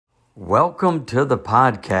Welcome to the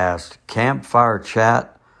podcast, Campfire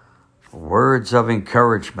Chat, Words of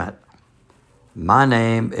Encouragement. My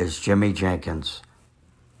name is Jimmy Jenkins,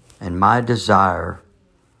 and my desire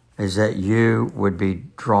is that you would be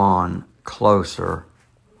drawn closer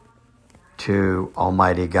to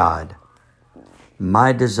Almighty God.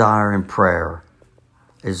 My desire in prayer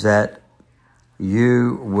is that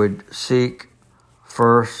you would seek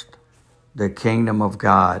first the kingdom of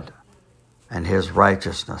God and His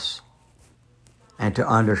righteousness, and to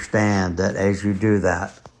understand that as you do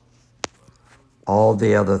that, all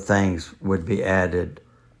the other things would be added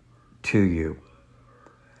to you.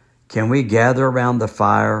 Can we gather around the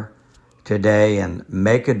fire today and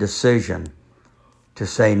make a decision to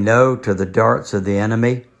say no to the darts of the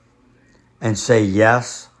enemy and say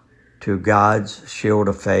yes to God's shield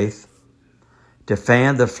of faith, to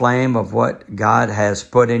fan the flame of what God has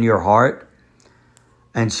put in your heart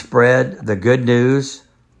and spread the good news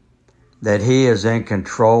that He is in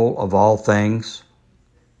control of all things?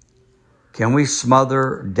 Can we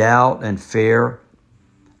smother doubt and fear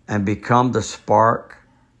and become the spark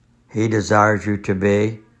He desires you to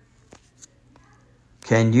be?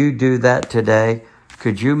 Can you do that today?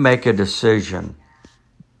 Could you make a decision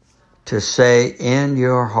to say in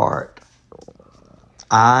your heart,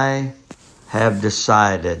 I have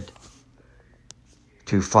decided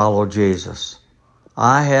to follow Jesus.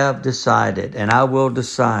 I have decided, and I will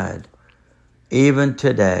decide even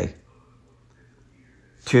today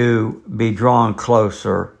to be drawn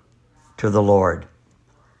closer to the Lord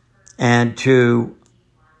and to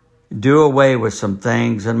do away with some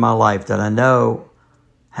things in my life that I know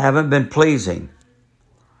haven't been pleasing,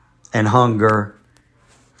 and hunger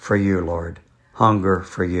for you, Lord. Hunger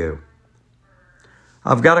for you.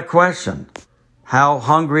 I've got a question. How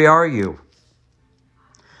hungry are you?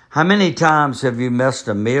 How many times have you missed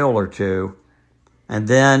a meal or two, and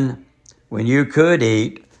then when you could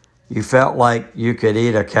eat, you felt like you could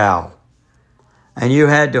eat a cow, and you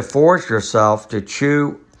had to force yourself to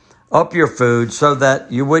chew up your food so that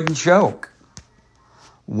you wouldn't choke?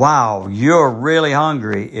 Wow, you're really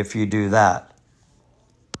hungry if you do that.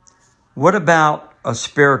 What about a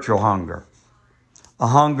spiritual hunger? A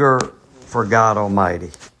hunger for God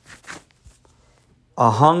Almighty.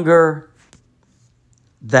 A hunger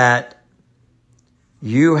that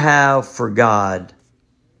you have for God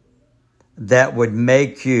that would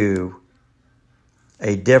make you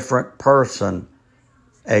a different person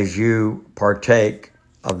as you partake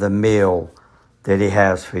of the meal that He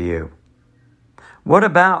has for you. What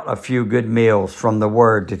about a few good meals from the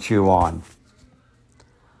Word to chew on?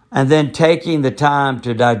 And then taking the time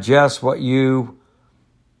to digest what you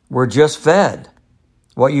were just fed,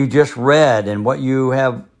 what you just read, and what you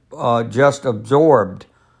have just absorbed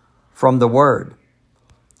from the Word,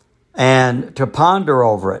 and to ponder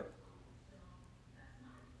over it,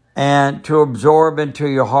 and to absorb into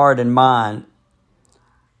your heart and mind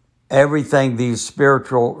everything these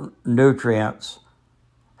spiritual nutrients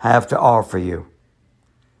have to offer you.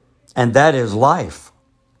 And that is life.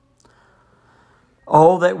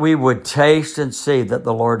 Oh, that we would taste and see that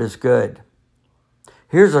the Lord is good.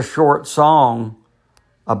 Here's a short song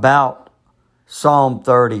about Psalm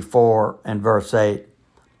 34 and verse 8.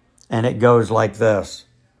 And it goes like this.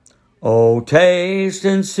 Oh, taste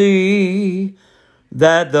and see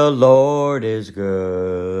that the Lord is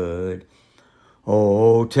good.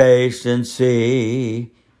 Oh, taste and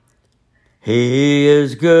see, He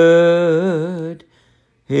is good.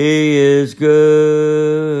 He is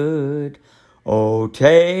good. Oh,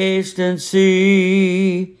 taste and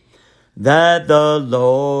see that the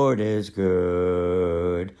Lord is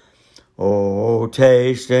good. Oh,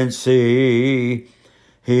 taste and see,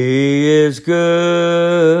 He is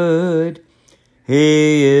good.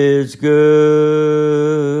 He is good.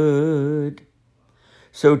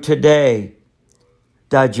 So today,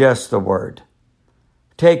 digest the Word.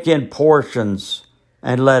 Take in portions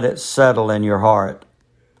and let it settle in your heart.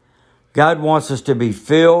 God wants us to be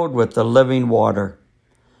filled with the living water,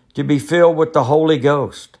 to be filled with the Holy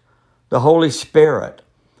Ghost, the Holy Spirit,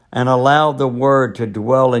 and allow the Word to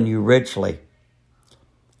dwell in you richly.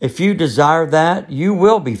 If you desire that, you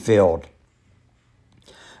will be filled.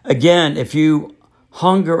 Again, if you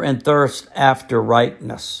hunger and thirst after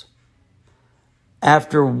rightness,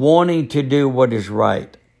 after wanting to do what is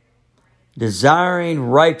right, desiring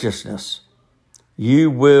righteousness, you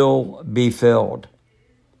will be filled.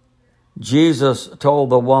 Jesus told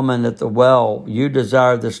the woman at the well, you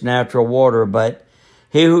desire this natural water, but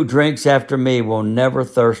he who drinks after me will never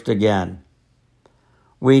thirst again.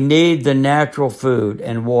 We need the natural food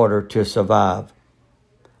and water to survive.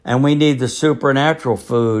 And we need the supernatural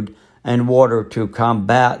food and water to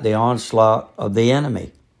combat the onslaught of the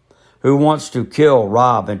enemy, who wants to kill,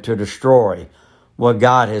 rob, and to destroy what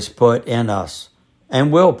God has put in us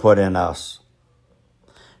and will put in us.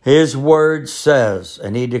 His word says,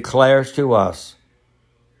 and he declares to us,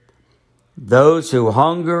 those who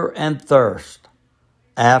hunger and thirst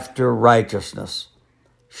after righteousness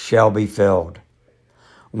shall be filled.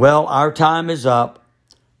 Well, our time is up,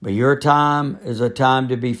 but your time is a time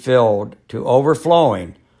to be filled to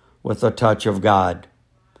overflowing with the touch of God.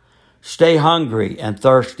 Stay hungry and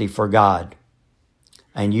thirsty for God,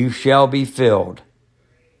 and you shall be filled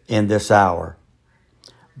in this hour.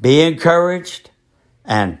 Be encouraged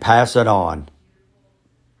and pass it on.